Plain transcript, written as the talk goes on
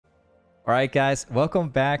Alright guys, welcome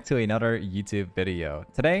back to another YouTube video.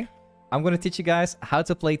 Today, I'm going to teach you guys how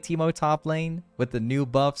to play Teemo top lane with the new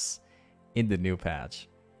buffs in the new patch.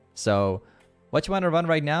 So, what you want to run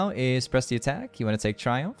right now is press the attack, you want to take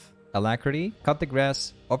Triumph, Alacrity, Cut the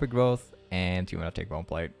Grass, Overgrowth, and you want to take Bone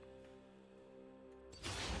Plate.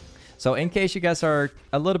 So in case you guys are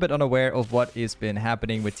a little bit unaware of what has been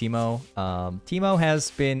happening with Teemo, Teemo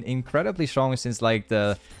has been incredibly strong since like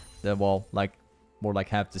more like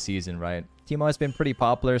half the season, right? Teemo has been pretty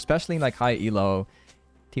popular, especially in like high elo.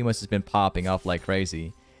 Teemo has been popping up like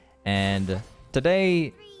crazy. And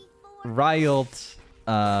today, Riot,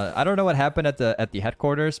 I don't know what happened at the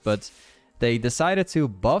headquarters, but they decided to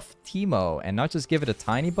buff Teemo and not just give it a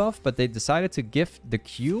tiny buff, but they decided to give the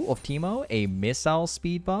Q of Teemo a missile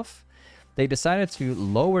speed buff. They decided to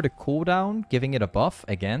lower the cooldown, giving it a buff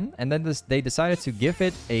again, and then they decided to give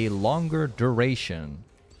it a longer duration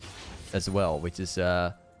as well, which is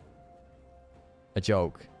a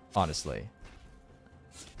joke, honestly.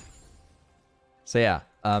 So yeah,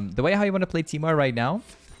 the way how you want to play Teemo right now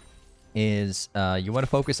is you want to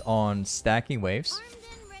focus on stacking waves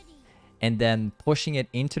and then pushing it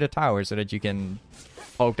into the tower so that you can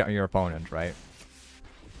poke down your opponent, right?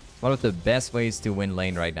 One of the best ways to win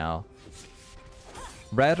lane right now.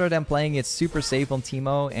 Rather than playing it super safe on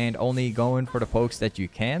Teemo and only going for the pokes that you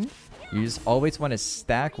can, you just always want to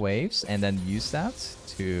stack waves and then use that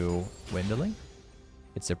to win the lane.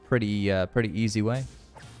 It's a pretty easy way.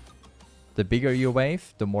 The bigger your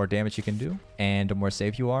wave, the more damage you can do, and the more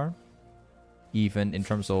safe you are, even in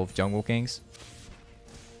terms of jungle kings.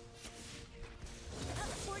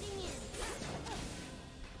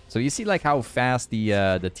 So you see like how fast the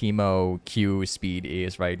Teemo Q speed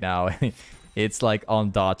is right now. It's like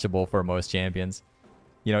undodgeable for most champions.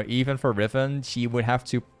 You know, even for Riven, she would have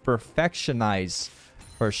to perfectionize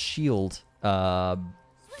her shield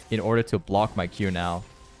in order to block my Q now.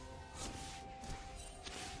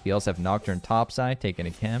 We also have Nocturne topside taking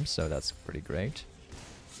a camp, so that's pretty great.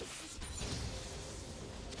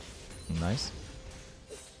 Nice.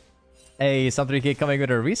 Hey, Some3 Kick coming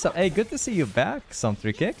with a resub. Hey, good to see you back,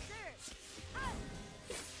 Some3 Kick.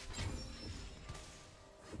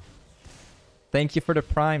 Thank you for the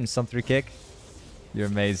prime, Some3 Kick. You're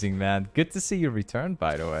amazing, man. Good to see you return,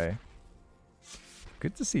 by the way.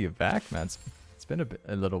 Good to see you back, man. It's been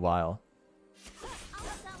a little while.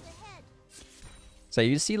 So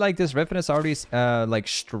you see, like, this Riven is already, like,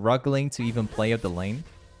 struggling to even play up the lane.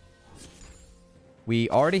 We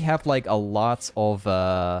already have, like, a lot of,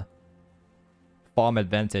 farm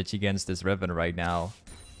advantage against this Riven right now.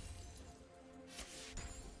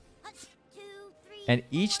 And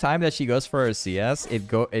each time that she goes for her CS,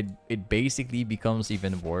 it basically becomes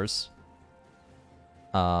even worse.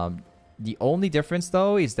 The only difference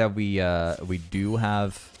though is that we do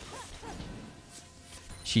have.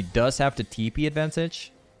 She does have the TP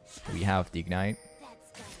advantage. We have the ignite,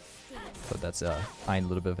 so that's a tiny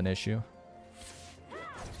little bit of an issue.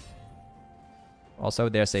 Also,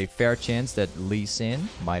 there's a fair chance that Lee Sin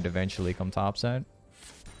might eventually come topside.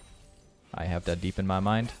 I have that deep in my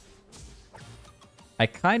mind. I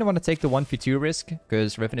kind of want to take the 1v2 risk,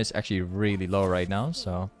 because Riven is actually really low right now,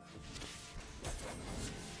 so...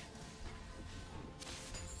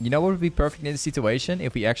 You know what would be perfect in this situation?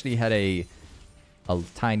 If we actually had a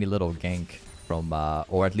tiny little gank from...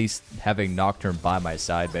 or at least having Nocturne by my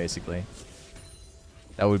side, basically.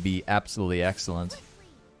 That would be absolutely excellent.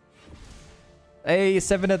 Hey,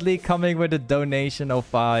 7 at League coming with a donation of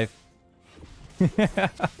 5.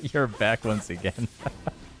 You're back once again.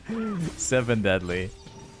 7 deadly.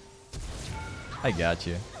 I got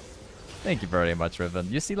you. Thank you very much,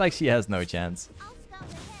 Riven. You see, like, she has no chance.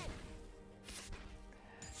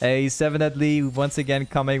 Hey, 7 deadly once again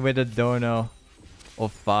coming with a dono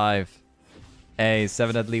of 5. Hey,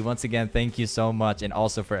 7 deadly once again, thank you so much, and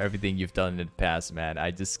also for everything you've done in the past, man.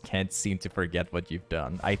 I just can't seem to forget what you've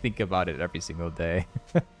done. I think about it every single day.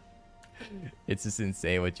 It's just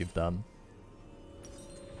insane what you've done.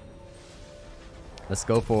 Let's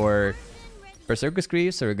go for berserker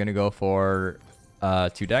greaves, so we're gonna go for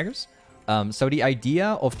 2 daggers. So the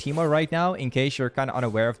idea of Teemo right now, in case you're kind of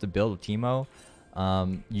unaware of the build of Teemo,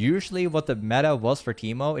 usually what the meta was for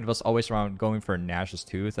Teemo, it was always around going for Nashor's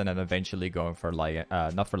Tooth and then eventually going for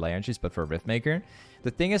not for liandries but for Riftmaker.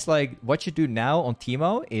 The thing is, like, what you do now on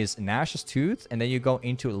Teemo is Nashor's Tooth and then you go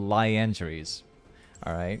into liandries.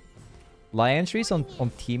 Alright? Liandries on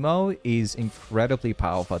Teemo is incredibly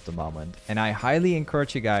powerful at the moment. And I highly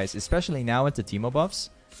encourage you guys, especially now with the Teemo buffs,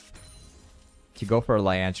 to go for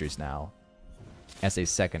liandries now as a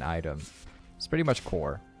second item. It's pretty much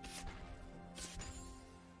core.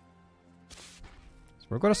 It's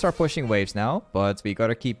we're going to start pushing waves now, but we got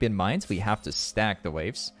to keep in mind we have to stack the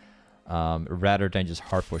waves rather than just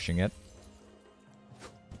hard pushing it.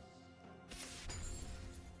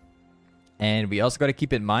 And we also got to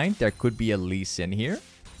keep in mind there could be a Lee Sin here.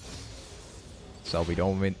 So we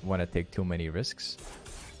don't want to take too many risks.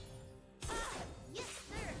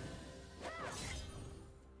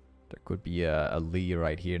 There could be a Lee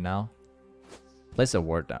right here now. Place a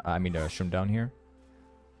ward, I mean a shroom down here.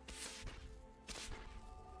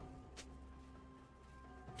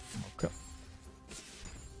 Okay.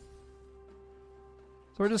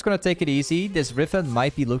 So we're just gonna take it easy. This Riven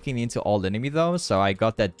might be looking into all enemy though, so I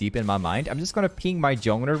got that deep in my mind. I'm just gonna ping my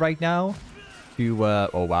Zhonya right now to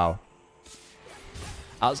oh wow.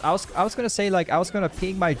 I was gonna say like I was gonna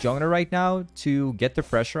ping my Zhonya right now to get the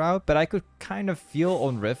pressure out, but I could kind of feel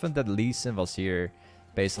on Riven that Lee Sin was here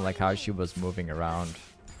based on like how she was moving around.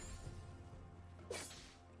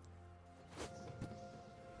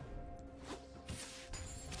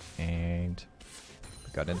 And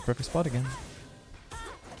we got in the perfect spot again.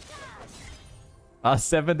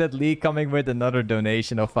 7 Dead Lee coming with another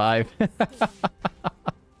donation of 5.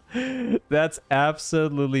 That's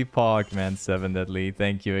absolutely pog, man. 7 Dead Lee.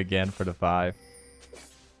 Thank you again for the 5.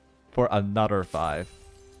 For another 5.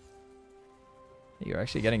 You're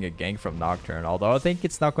actually getting a gank from Nocturne, although I think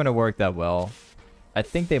it's not going to work that well. I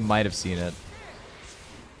think they might have seen it.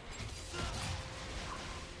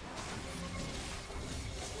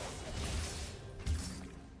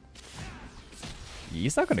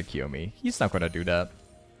 He's not going to kill me. He's not going to do that.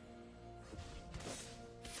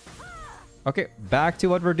 Okay, back to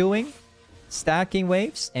what we're doing. Stacking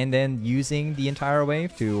waves and then using the entire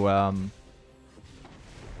wave to...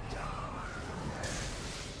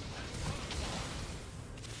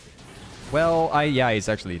 Well, yeah, he's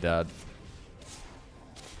actually dead.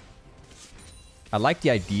 I like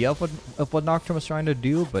the idea of what Nocturne was trying to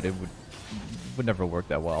do, but it would never work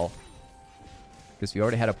that well. Because we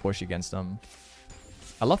already had a push against him.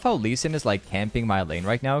 I love how Lee Sin is like camping my lane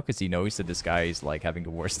right now because he knows that this guy is like having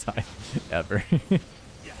the worst time ever.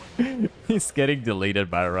 He's getting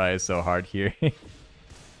deleted by Ryze so hard here.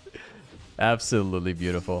 Absolutely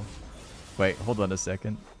beautiful. Wait, hold on a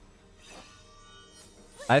second.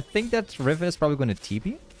 I think that Riven is probably going to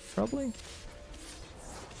TP. Probably.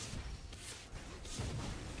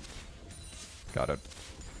 Got it.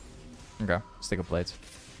 Okay, stick of blades.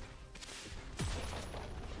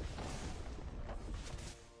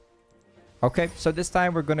 Okay, so this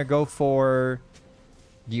time we're gonna go for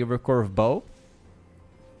the recurve bow.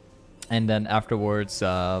 And then afterwards,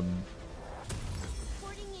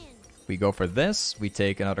 we go for this. We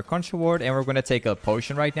take another contra ward, and we're gonna take a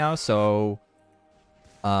potion right now, so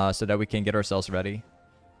that we can get ourselves ready.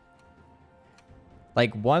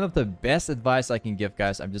 Like, one of the best advice I can give,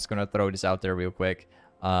 guys, I'm just gonna throw this out there real quick.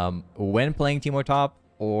 When playing Teemo Top,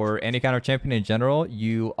 or any kind of champion in general,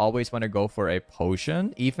 you always want to go for a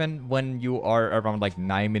potion, even when you are around like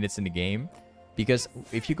 9 minutes in the game. Because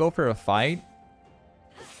if you go for a fight,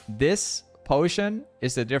 this potion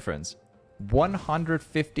is the difference.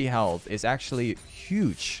 150 health is actually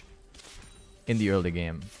huge in the early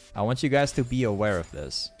game. I want you guys to be aware of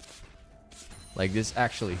this. Like, this is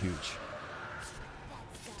actually huge.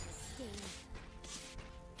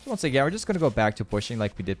 Once again, we're just going to go back to pushing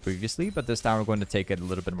like we did previously, but this time we're going to take it a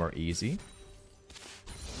little bit more easy.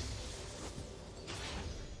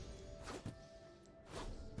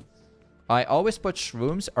 I always put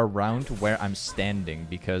shrooms around where I'm standing,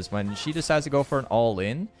 because when she decides to go for an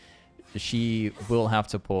all-in, she will have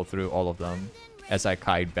to pull through all of them as I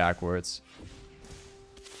kite backwards.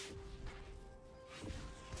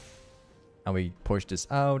 And we push this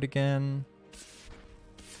out again.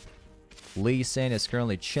 Lee Sin is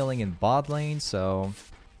currently chilling in bot lane, so...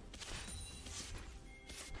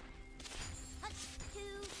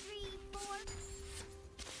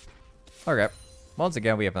 Okay. Once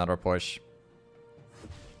again, we have another push.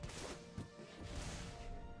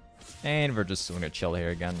 And we're just going to chill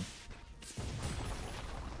here again.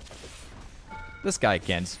 This guy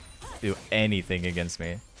can't do anything against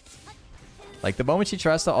me. Like, the moment she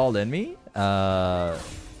tries to all-in me... Oh,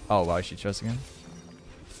 wow, she trusts again.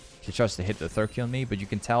 She tries to hit the third kill on me, but you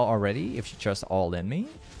can tell already if she tries to all-in me.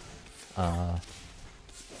 I'm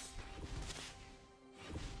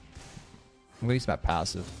going to use my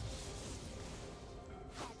passive.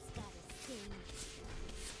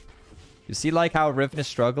 You see, like, how Riven is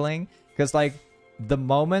struggling? Because, like, the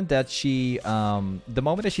moment that she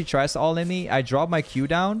tries to all-in me, I drop my Q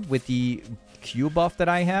down with the Q buff that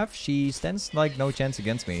I have. She stands, like, no chance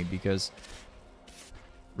against me, because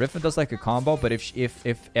Riven does like a combo, but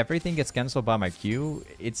if everything gets cancelled by my Q,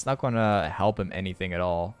 it's not gonna help him anything at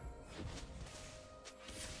all.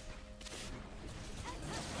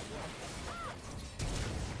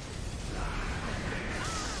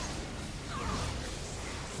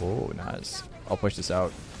 Oh, nice. I'll push this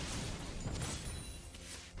out.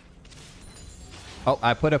 Oh,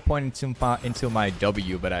 I put a point into my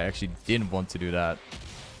W, but I actually didn't want to do that.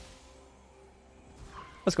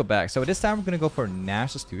 Let's go back. So this time we're going to go for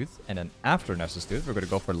Nashor's Tooth. And then after Nashor's Tooth, we're going to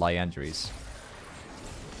go for liandries.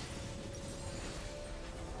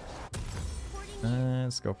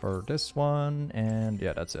 Let's go for this one. And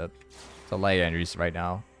yeah, that's it. So liandries right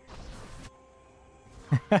now.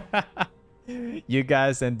 You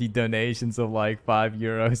guys and the donations of like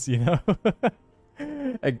 €5, you know?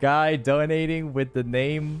 A guy donating with the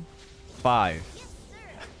name 5.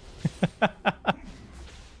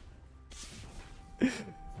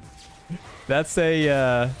 That's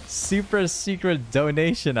a super secret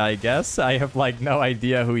donation, I guess. I have like no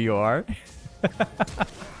idea who you are.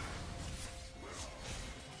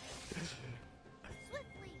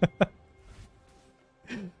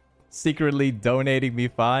 Secretly donating me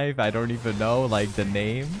 5. I don't even know like the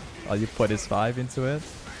name. All you put is 5 into it.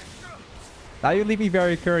 Now you leave me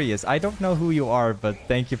very curious. I don't know who you are, but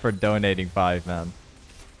thank you for donating 5, man.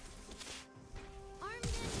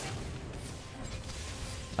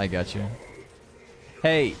 I got you.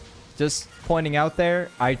 Hey, just pointing out there,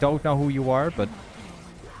 I don't know who you are, but...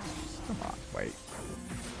 Come on, wait.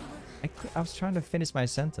 I was trying to finish my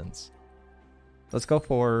sentence. Let's go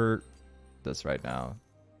for this right now.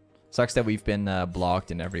 Sucks that we've been blocked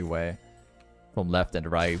in every way. From left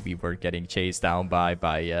and right, we were getting chased down by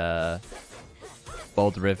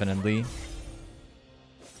both Riven and Lee.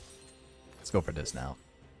 Let's go for this now.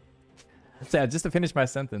 So yeah, just to finish my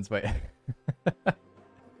sentence, wait.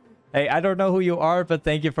 Hey, I don't know who you are, but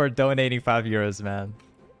thank you for donating €5, man.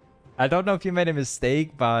 I don't know if you made a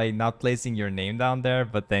mistake by not placing your name down there,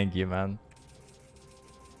 but thank you, man.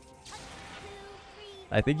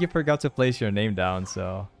 I think you forgot to place your name down,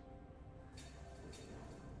 so...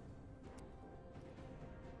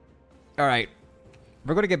 Alright.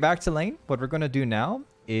 We're going to get back to lane. What we're going to do now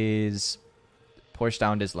is push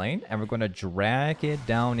down this lane, and we're going to drag it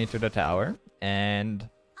down into the tower, and...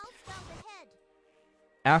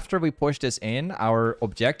 After we push this in, our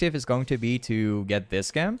objective is going to be to get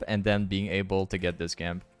this camp and then being able to get this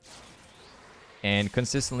camp. And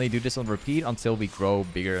consistently do this on repeat until we grow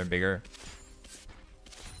bigger and bigger.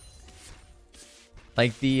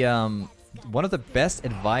 Like the one of the best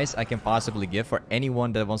advice I can possibly give for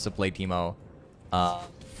anyone that wants to play Teemo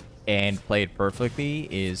and play it perfectly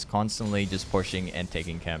is constantly just pushing and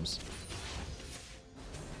taking camps.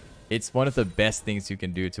 It's one of the best things you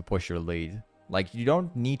can do to push your lead. Like, you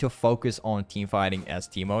don't need to focus on team fighting as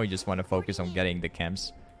Teemo. You just want to focus on getting the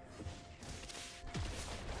camps.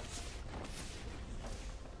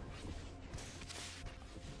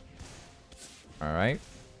 Alright.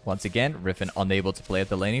 Once again, Riven unable to play at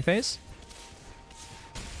the laning phase.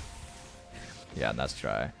 Yeah, nice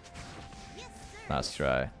try. Nice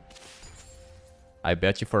try. I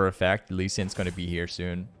bet you for a fact Lee Sin's going to be here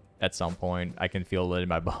soon. At some point. I can feel it in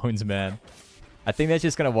my bones, man. I think that's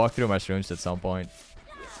just gonna walk through my shrooms at some point.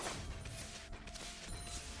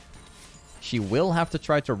 She will have to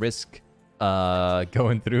try to risk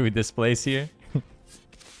going through this place here.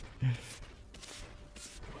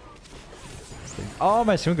 Oh,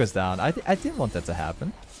 my shroom goes down. I didn't want that to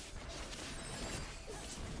happen.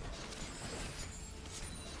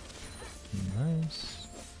 Nice.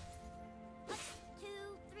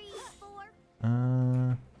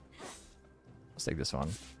 Let's take this one.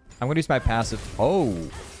 I'm gonna use my passive. Oh.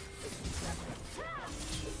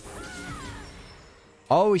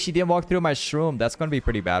 Oh, she didn't walk through my shroom. That's gonna be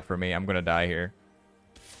pretty bad for me. I'm gonna die here.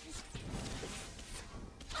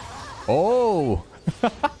 Oh.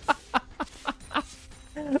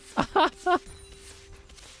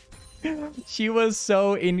 She was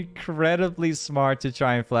so incredibly smart to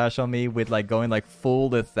try and flash on me with like going like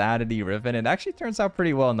full lethality Riven. It actually turns out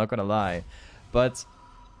pretty well, not gonna lie. But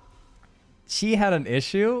she had an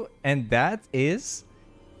issue, and that is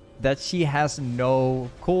that she has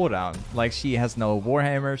no cooldown. Like, she has no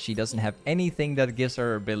Warhammer. She doesn't have anything that gives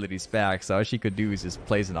her abilities back. So all she could do is just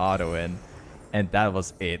place an auto in. And that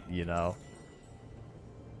was it, you know.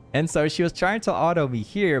 And so she was trying to auto me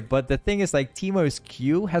here. But the thing is, like, Teemo's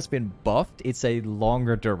Q has been buffed. It's a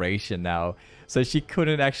longer duration now. So she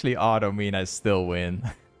couldn't actually auto me, and I still win.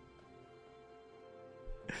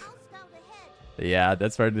 Yeah,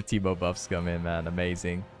 that's where the Teemo buffs come in, man.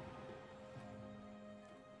 Amazing.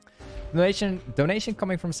 Donation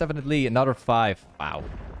coming from 7 Lee, another 5. Wow.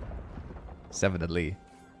 Definitely.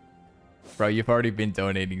 Bro, you've already been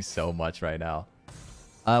donating so much right now.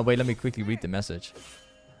 Wait, let me quickly read the message.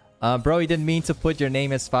 Bro, you didn't mean to put your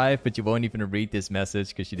name as 5, but you won't even read this message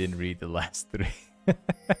because you didn't read the last 3.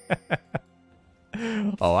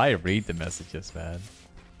 Oh, I read the messages, man.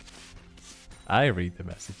 I read the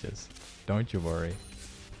messages. Don't you worry.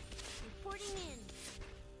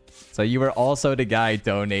 So you were also the guy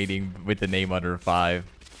donating with the name under 5.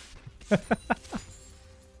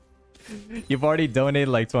 You've already donated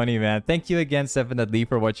like 20, man. Thank you again, Definitely,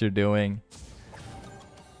 for what you're doing.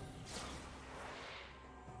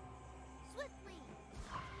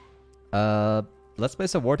 Let's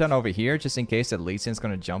place a ward down over here just in case that Lee Sin's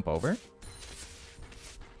gonna jump over.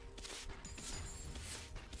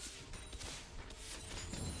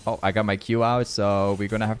 Oh, I got my Q out, so we're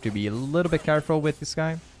gonna have to be a little bit careful with this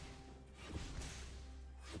guy.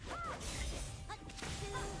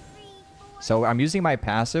 So I'm using my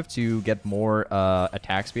passive to get more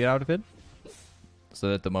attack speed out of it. So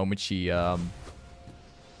that the moment she... Okay.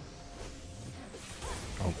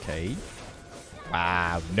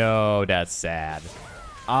 Wow, no, that's sad.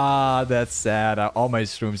 Ah, that's sad. All my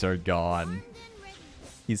shrooms are gone.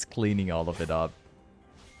 He's cleaning all of it up.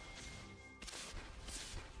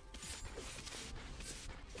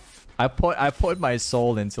 I put my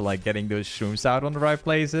soul into like getting those shrooms out on the right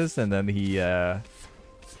places, and then he I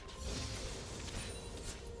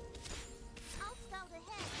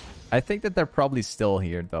think that they're probably still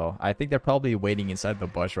here though. I think they're probably waiting inside the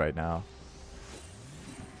bush right now.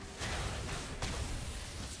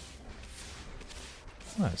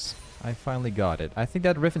 Nice. I finally got it. I think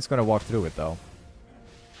that Riffin's gonna walk through it though.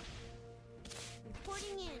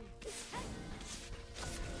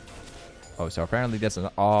 Oh, so apparently that's an...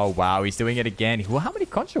 Oh, wow. He's doing it again. How many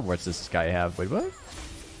contra wards does this guy have? Wait, what?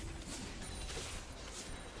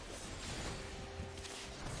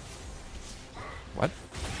 What?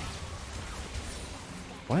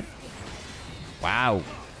 What? Wow.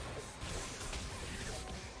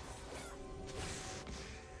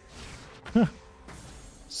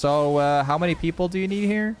 So, how many people do you need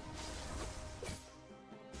here?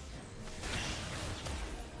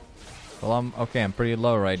 Well, I'm pretty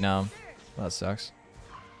low right now. That sucks.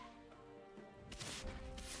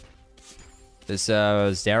 This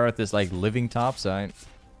Xerath is like living topside.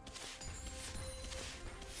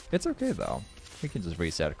 It's okay though. We can just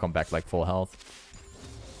reset, come back like full health.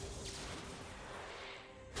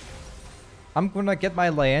 I'm gonna get my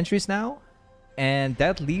liandries now, and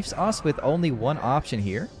that leaves us with only one option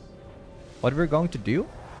here. What we're going to do?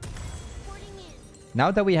 Now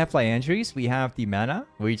that we have liandries, we have the mana,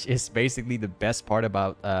 which is basically the best part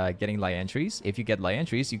about getting liandries. If you get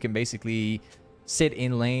liandries, you can basically sit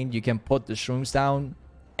in lane, you can put the shrooms down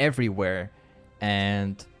everywhere,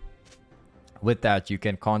 and with that, you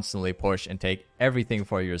can constantly push and take everything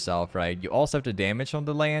for yourself, right? You also have the damage on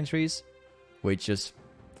the liandries, which just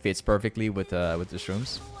fits perfectly with the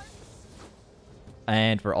shrooms.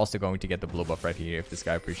 And we're also going to get the blue buff right here if this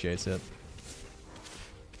guy appreciates it.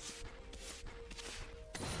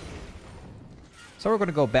 So we're going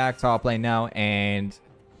to go back top lane now, and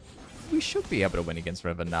we should be able to win against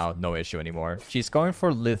Riven now. No issue anymore. She's going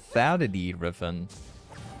for lethality, Riven.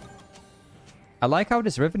 I like how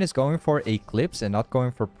this Riven is going for Eclipse and not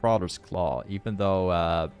going for Prowler's Claw, even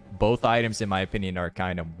though both items, in my opinion, are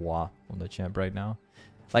kind of moi on the champ right now.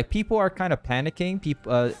 Like, people are kind of panicking.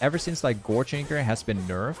 People, ever since, like, Gorechanker has been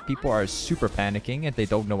nerfed, people are super panicking and they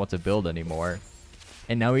don't know what to build anymore.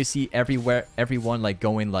 And now you see everyone like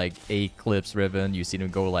going like Eclipse Riven. You see them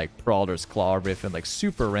go like Prowler's Claw Riven, like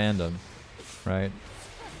super random, right?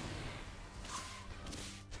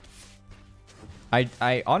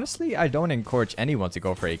 I honestly, I don't encourage anyone to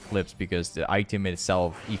go for Eclipse because the item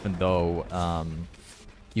itself, even though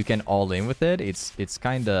you can all in with it, it's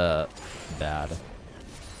kind of bad.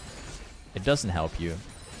 It doesn't help you.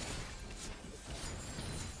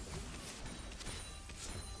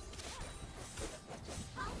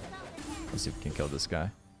 Let's see if we can kill this guy.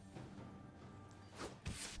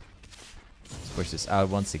 Let's push this out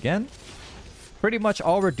once again. Pretty much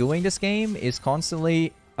all we're doing this game is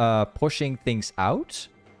constantly pushing things out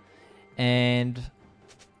and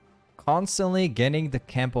constantly getting the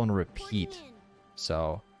camp on repeat.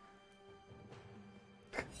 So...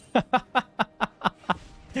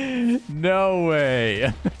 No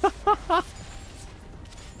way!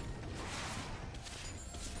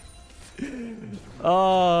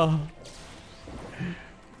 Oh...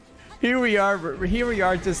 Here we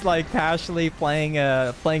are just like casually playing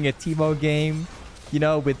a Teemo game, you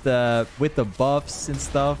know, with the buffs and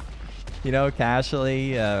stuff, you know,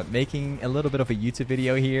 casually making a little bit of a YouTube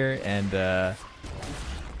video here, and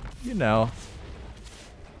you know,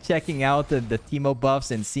 checking out the Teemo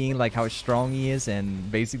buffs and seeing like how strong he is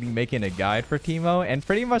and basically making a guide for Teemo. And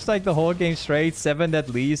pretty much like the whole game straight, 7 at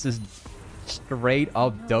least is straight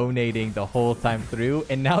up donating the whole time through.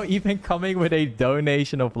 And now even coming with a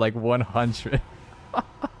donation of like 100.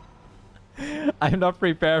 I'm not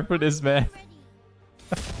prepared for this, man.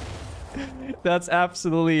 That's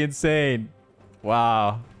absolutely insane.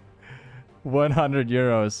 Wow. 100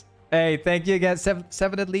 euros. Hey, thank you again.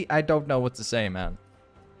 Seventhly, I don't know what to say, man.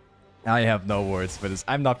 I have no words for this.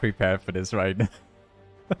 I'm not prepared for this right now.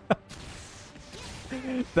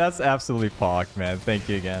 That's absolutely pog, man. Thank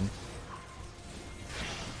you again.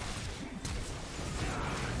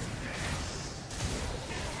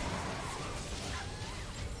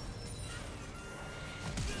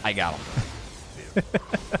 I got him.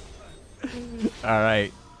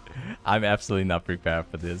 Alright. I'm absolutely not prepared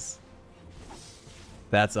for this.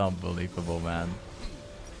 That's unbelievable, man.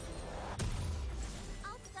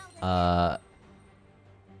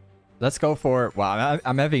 Let's go for... Wow,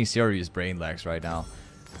 I'm having serious brain lags right now.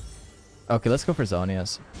 Okay, let's go for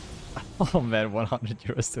Zhonyas. Oh man, 100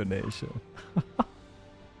 euros donation.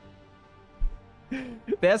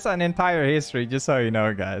 There's an entire history, just so you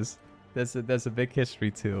know, guys. There's a big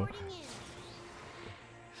history too.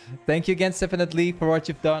 Thank you again, definitely, for what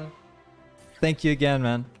you've done. Thank you again,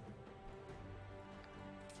 man.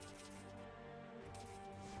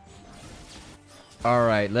 All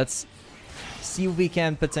right, let's see if we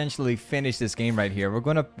can potentially finish this game right here. We're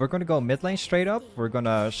gonna go mid lane straight up. We're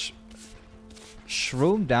gonna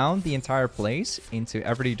shroom down the entire place into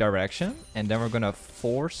every direction, and then we're gonna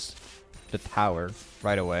force the tower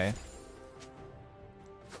right away.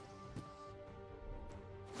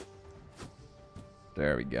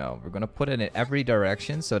 There we go. We're gonna put it in every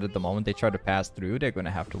direction so that the moment they try to pass through, they're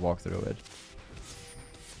gonna have to walk through it.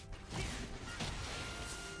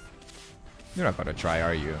 You're not gonna try,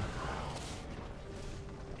 are you?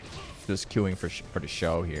 Just queuing for the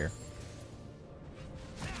show here.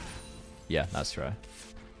 Yeah, nice try.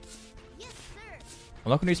 I'm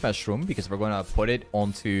not gonna use my shroom because we're gonna put it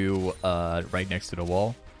onto right next to the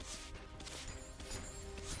wall.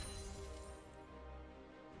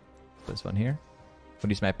 This one here. I'm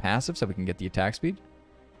gonna use my passive so we can get the attack speed.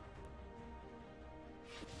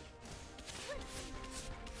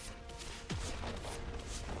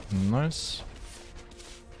 Nice.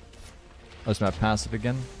 That's my passive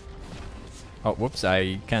again. Oh, whoops,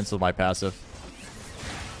 I canceled my passive.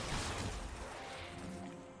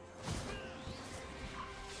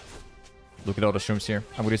 Look at all the shrooms here.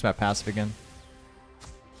 I'm gonna use my passive again.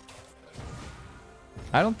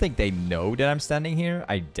 I don't think they know that I'm standing here.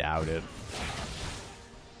 I doubt it.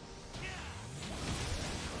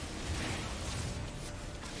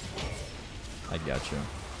 I got you.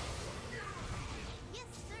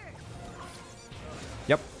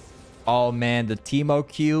 Yep. Oh man, the Teemo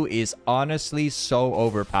Q is honestly so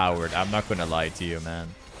overpowered. I'm not gonna lie to you, man.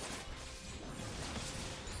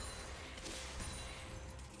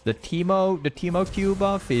 The Teemo Q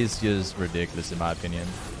buff is just ridiculous in my opinion.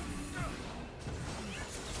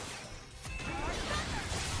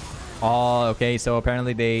 Oh, okay. So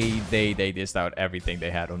apparently they dissed out everything they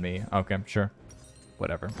had on me. Okay, sure.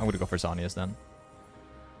 Whatever. I'm gonna go for Zhonyas then.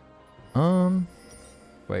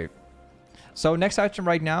 Wait. So next item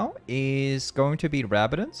right now is going to be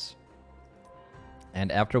rabadons.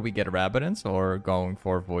 And after we get rabadons, we're going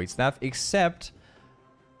for void staff. Except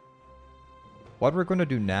what we're gonna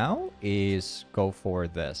do now is go for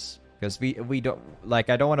this. Because we don't like,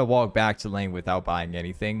 I don't want to walk back to lane without buying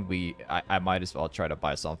anything. I might as well try to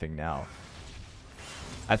buy something now.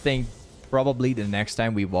 I think probably the next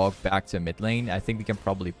time we walk back to mid lane, I think we can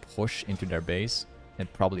probably push into their base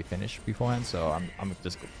and probably finish beforehand. So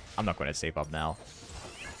I'm not going to save up now.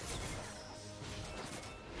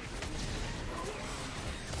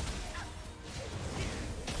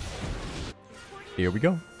 Here we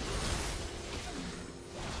go.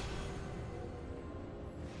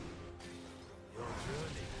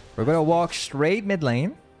 We're going to walk straight mid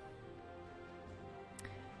lane.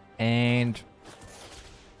 And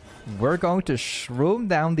we're going to shroom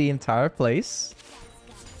down the entire place.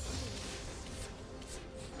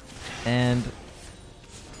 And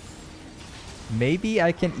maybe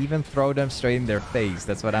I can even throw them straight in their face.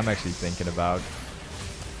 That's what I'm actually thinking about.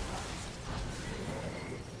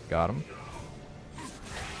 Got him.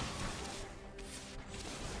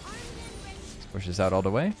 Let's push this out all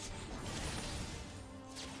the way.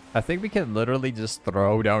 I think we can literally just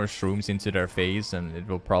throw down shrooms into their face and it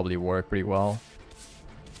will probably work pretty well.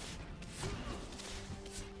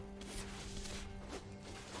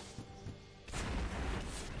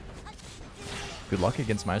 Good luck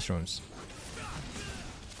against mushrooms.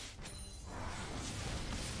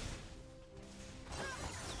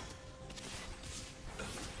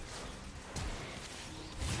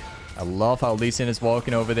 I love how Lee Sin is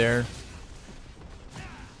walking over there.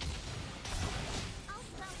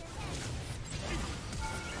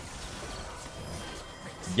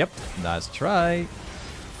 Yep, nice try.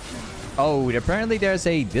 Oh, apparently there's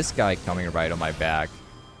this guy coming right on my back.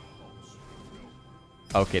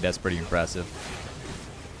 Okay, that's pretty impressive.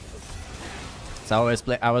 So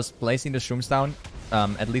I was placing the shrooms down,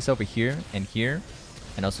 at least over here,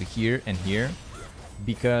 and also here and here,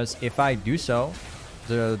 because if I do so,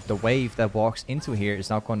 the wave that walks into here is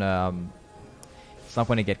not gonna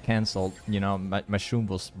get cancelled. You know, my shroom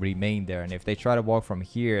will remain there, and if they try to walk from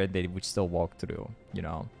here, they would still walk through. You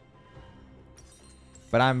know.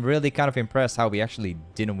 But I'm really kind of impressed how we actually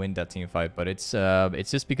didn't win that team fight. But it's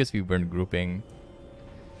just because we weren't grouping.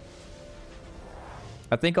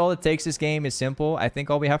 I think all it takes this game is simple. I think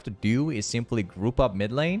all we have to do is simply group up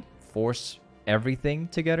mid lane, force everything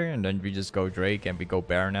together, and then we just go Drake and we go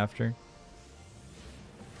Baron after.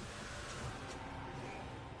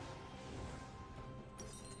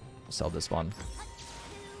 Sell this one.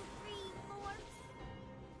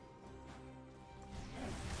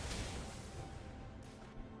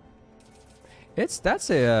 That's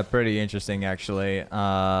a pretty interesting actually.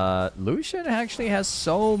 Lucian actually has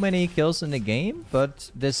so many kills in the game, but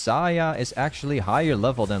this Zaya is actually higher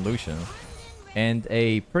level than Lucian. And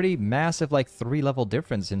a pretty massive like 3 level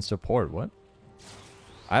difference in support. What?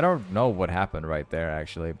 I don't know what happened right there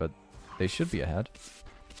actually, but they should be ahead.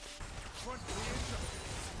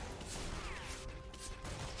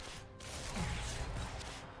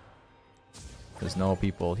 There's no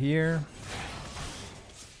people here.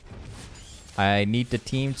 I need the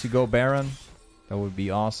team to go Baron. That would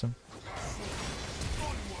be awesome.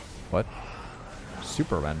 What?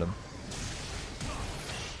 Super random.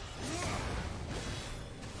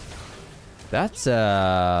 That's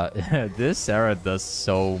this Sarah does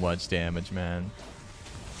so much damage, man.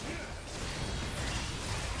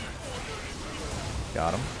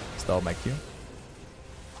 Got him. Stole my Q.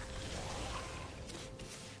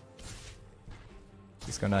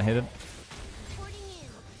 He's gonna hit it.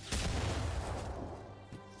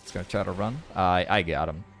 He's gonna try to run. I got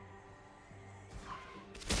him.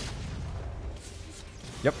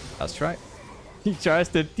 Yep, that's right. He tries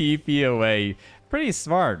to TP away. Pretty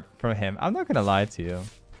smart from him. I'm not gonna lie to you.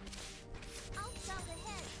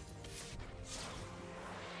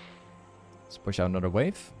 Let's push out another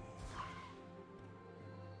wave.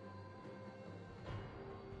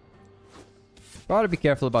 Gotta be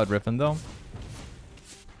careful about Riven though.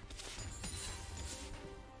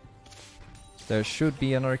 There should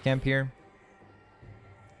be another camp here.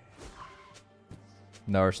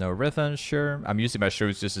 No, there's no Riven, sure. I'm using my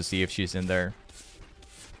shrews just to see if she's in there.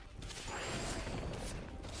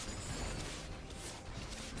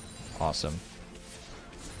 Awesome.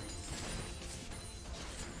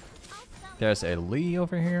 There's a Lee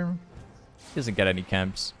over here. He doesn't get any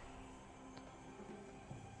camps.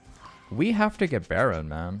 We have to get Baron,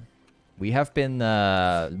 man. We have been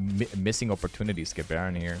missing opportunities to get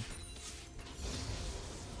Baron here.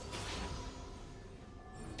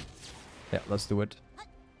 Yeah, let's do it.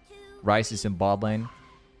 Rice is in bot lane.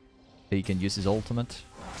 He can use his ultimate.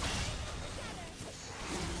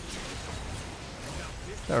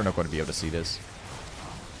 They're not going to be able to see this.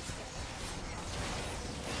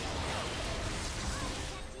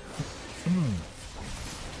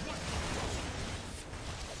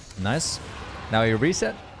 Nice. Now you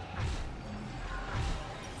reset.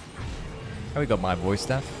 And we got my voice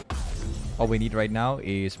staff. All we need right now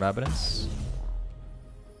is rabadons.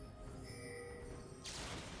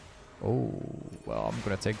 Oh, well, I'm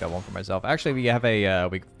gonna take that one for myself. Actually, we have a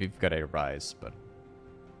we've got a Rise, but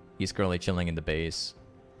he's currently chilling in the base.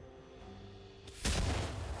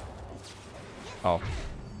 Oh.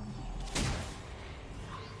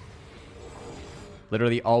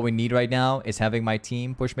 Literally all we need right now is having my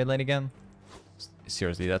team push mid lane again.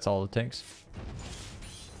 Seriously, that's all it takes.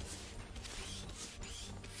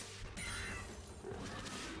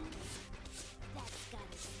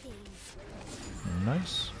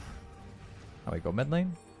 Nice. Now we go mid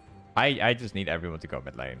lane. I just need everyone to go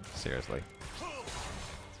mid lane. Seriously.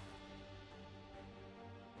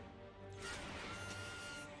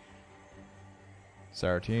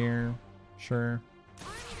 Start here. Sure.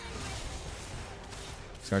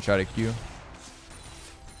 He's gonna try to Q.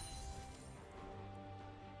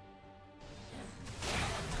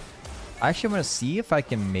 I actually want to see if I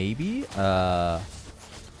can maybe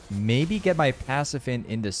get my passive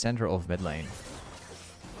in the center of mid lane.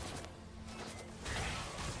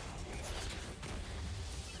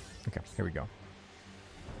 Here we go.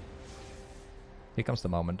 Here comes the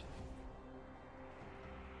moment.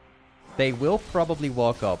 They will probably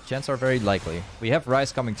walk up. Chances are very likely. We have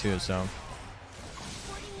Rise coming too, so...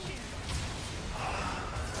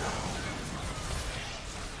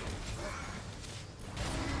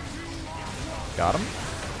 Got him.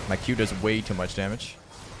 My Q does way too much damage.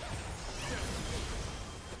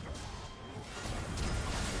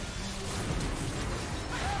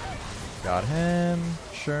 Got him.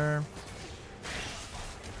 Sure.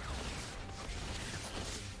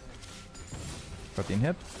 Protein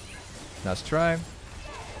hip. Nice try.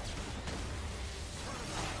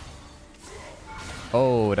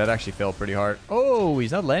 Oh, that actually fell pretty hard. Oh,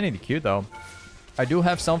 he's not landing the Q though. I do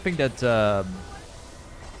have something that...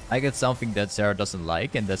 I get something that Sarah doesn't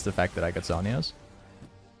like, and that's the fact that I got Zhonya's.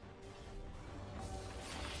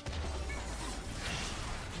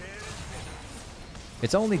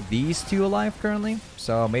 It's only these two alive currently,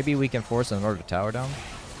 so maybe we can force another tower down.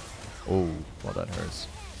 Oh, well that hurts.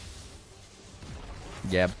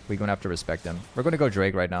 Yeah, we're gonna have to respect them. We're gonna go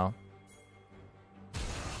Drake right now.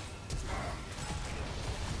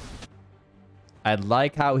 I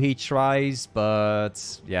like how he tries,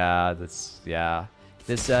 but yeah, this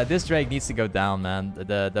Drake needs to go down, man.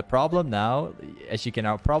 The problem now, as you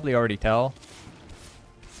can probably already tell,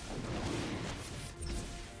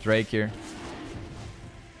 Drake here.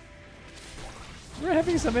 We're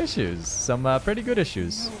having some issues, some pretty good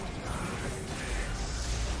issues.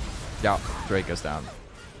 Yeah, Drake goes down.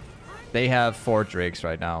 They have 4 Drakes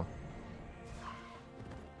right now.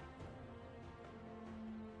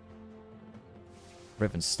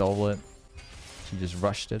 Riven stole it. She just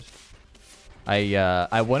rushed it.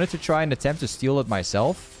 I wanted to try and attempt to steal it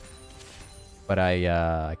myself, but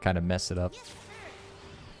I kind of messed it up.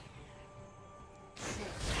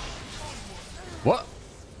 What?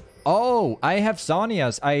 Oh, I have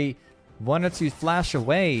Zhonya's. I wanted to flash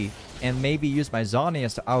away and maybe use my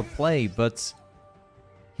Zhonya's to outplay, but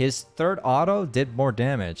his third auto did more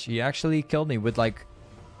damage. He actually killed me with like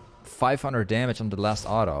 500 damage on the last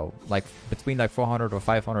auto, like between like 400 or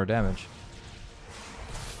 500 damage.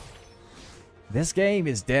 This game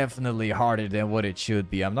is definitely harder than what it should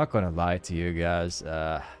be. I'm not gonna lie to you guys.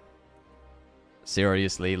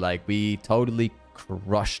 Seriously, like we totally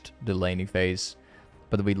crushed the laning phase,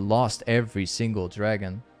 but we lost every single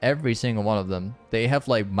dragon. Every single one of them. They have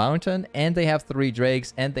like mountain, and they have 3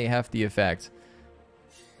 drakes, and they have the effect.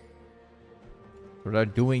 So they're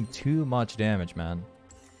doing too much damage, man.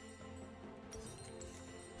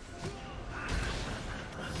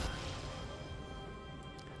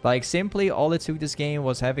 Like, simply, all it took this game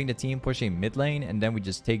was having the team pushing mid lane, and then we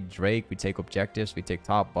just take Drake, we take objectives, we take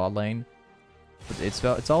top bot lane. But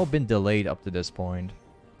it's all been delayed up to this point.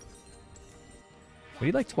 We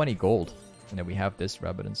need like 20 gold, and then we have this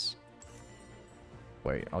rabadons.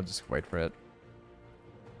 Wait, I'll just wait for it.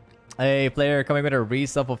 Hey, player, coming with a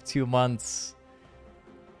resub of 2 months.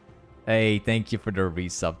 Hey, thank you for the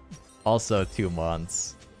resub. Also 2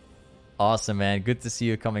 months. Awesome, man. Good to see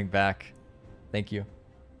you coming back. Thank you.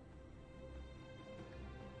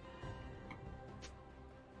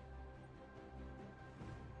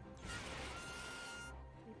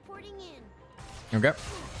 Okay.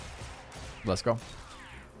 Let's go.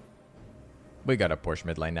 We gotta push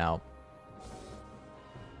mid lane now.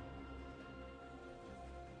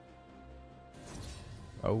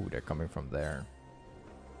 Oh, they're coming from there.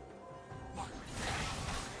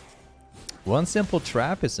 One simple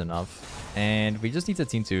trap is enough. And we just need the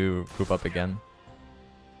team to group up again.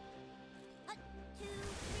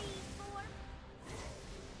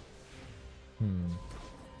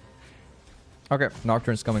 Okay,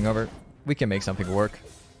 Nocturne's coming over. We can make something work.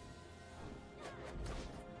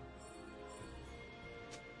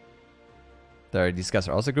 There, these guys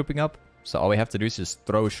are also grouping up. So all we have to do is just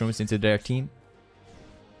throw shrooms into their team.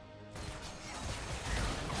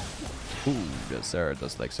 Ooh, the Sarah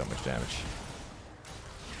does like so much damage.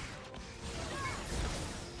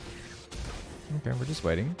 Okay, we're just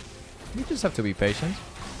waiting. We just have to be patient.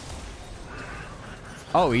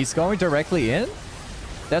 Oh, he's going directly in?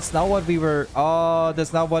 That's not what we were... Oh,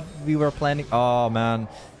 that's not what we were planning. Oh, man.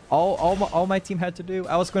 All my team had to do...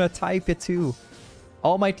 I was going to type it too.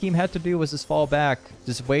 All my team had to do was just fall back.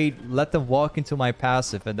 Just wait, let them walk into my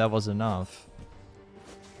passive, and that was enough.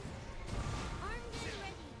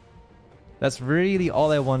 That's really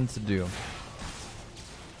all I wanted to do.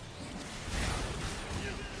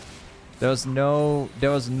 There was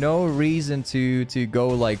no reason to go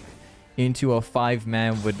like into a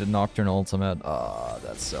 5-man with the Nocturne ultimate. Oh,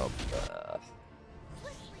 that's so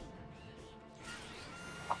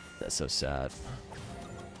that's so sad.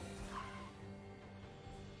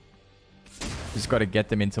 Just gotta get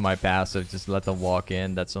them into my passive. Just let them walk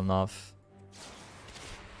in. That's enough.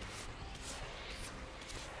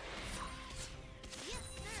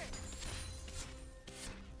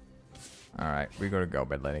 Alright, we gotta go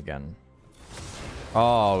mid lane again.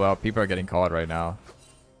 Oh, well, people are getting caught right now.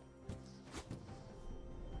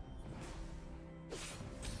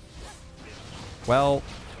 Well,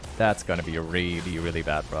 that's gonna be really, really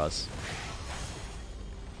bad for us.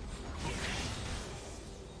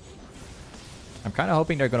 I'm kind of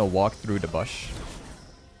hoping they're gonna walk through the bush.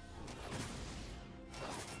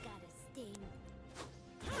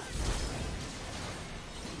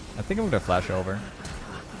 I think I'm gonna flash over.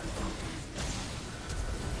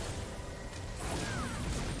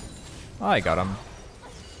 Oh, I got him.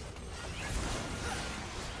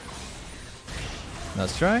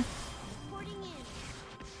 Let's try.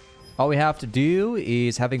 All we have to do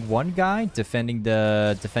is having one guy defending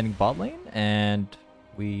bot lane, and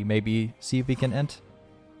we maybe see if we can end.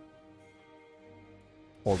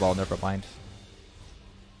 Or well, never mind.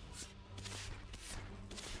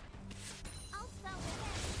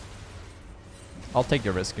 I'll take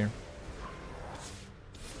the risk here.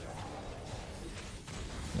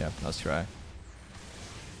 Yeah, let's try.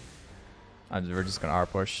 We're just gonna R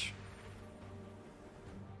push.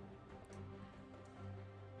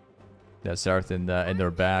 Yeah, Sarth in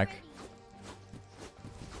their back.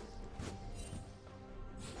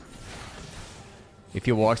 If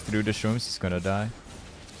he walks through the shrooms, he's gonna die.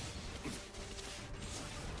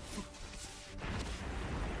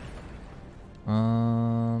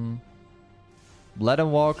 Let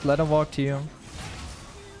him walk to you.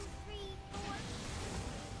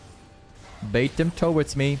 Bait them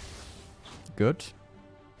towards me. Good.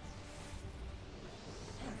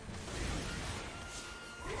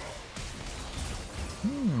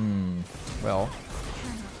 Well.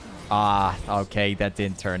 Okay, that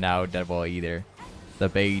didn't turn out that well either. The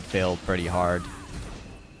bait failed pretty hard.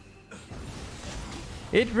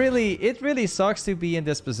 It really sucks to be in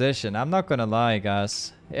this position. I'm not gonna lie,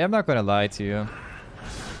 guys. I'm not gonna lie to you.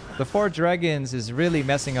 The 4 dragons is really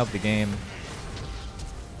messing up the game.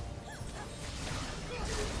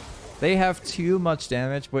 They have too much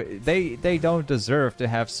damage, but they don't deserve to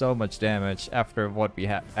have so much damage after what we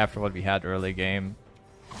had early game.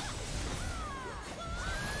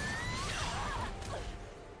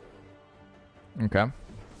 Okay.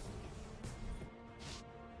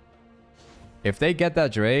 If they get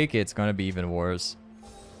that Drake, it's gonna be even worse.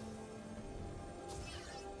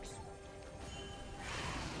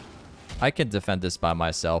 I can defend this by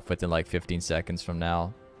myself within like 15 seconds from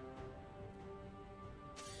now.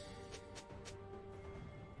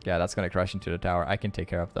 Yeah, that's gonna crash into the tower. I can take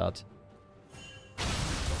care of that.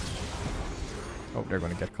 Oh, they're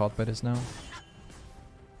gonna get caught by this now.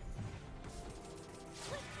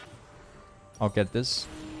 I'll get this.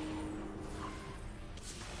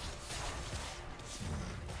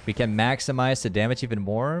 We can maximize the damage even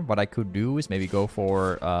more. What I could do is maybe go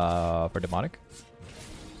for demonic.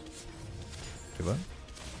 Good.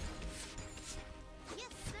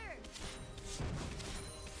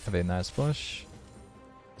 Have a nice push.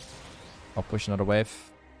 I'll push another wave.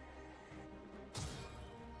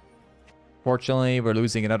 Fortunately, we're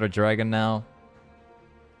losing another dragon now.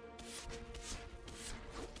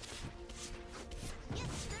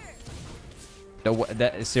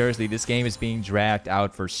 Seriously, this game is being dragged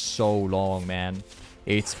out for so long, man.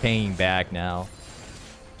 It's paying back now.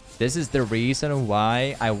 This is the reason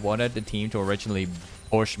why I wanted the team to originally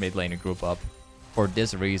push mid lane and group up. For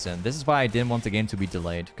this reason. This is why I didn't want the game to be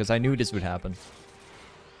delayed. Because I knew this would happen.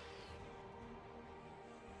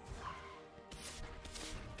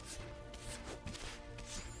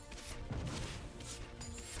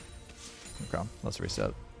 Okay, let's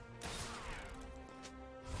reset.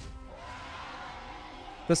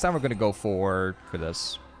 This time we're gonna go for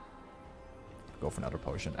this. Go for another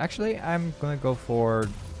potion. Actually, I'm gonna go for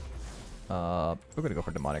we're gonna go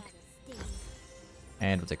for demonic.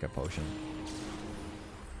 And we'll take a potion.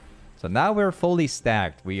 So now we're fully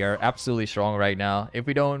stacked. We are absolutely strong right now. If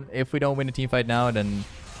we don't win the team fight now, then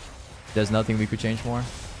there's nothing we could change more.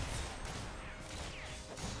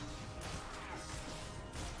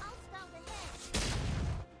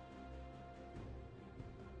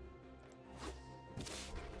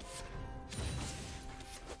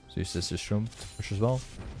 So use this shroom to push as well.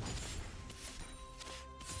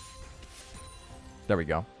 There we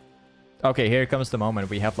go. Okay, here comes the moment.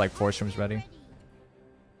 We have like 4 shrooms ready.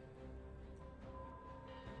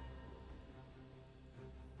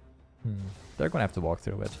 They're gonna have to walk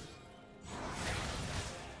through it.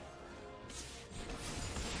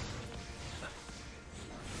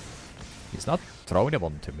 He's not throwing them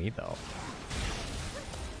onto me though.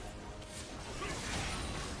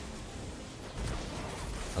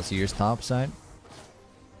 Azir's top side.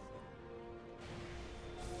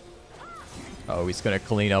 Oh, he's gonna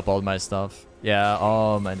clean up all my stuff. Yeah,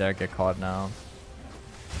 oh, my deck get caught now.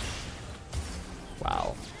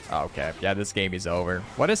 Wow. Okay, yeah, this game is over.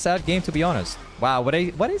 What a sad game, to be honest. Wow, what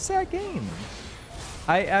a sad game.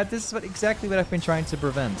 This is exactly what I've been trying to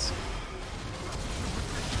prevent.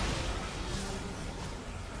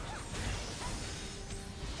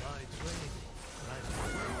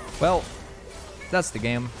 Well, that's the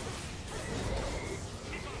game.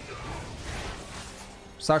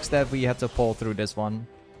 Sucks that we had to pull through this one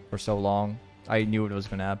for so long. I knew it was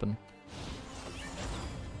gonna happen.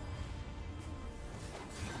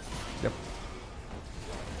 Yep.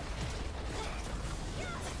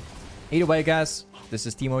 Either way, guys, this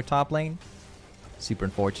is Teemo top lane. Super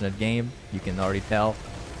unfortunate game, you can already tell.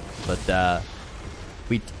 But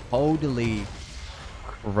we totally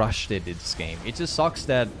crushed it in this game. It just sucks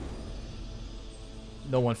that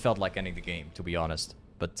no one felt like ending the game, to be honest.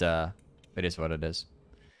 But it is what it is.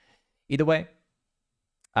 Either way,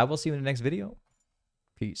 I will see you in the next video.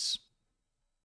 Peace.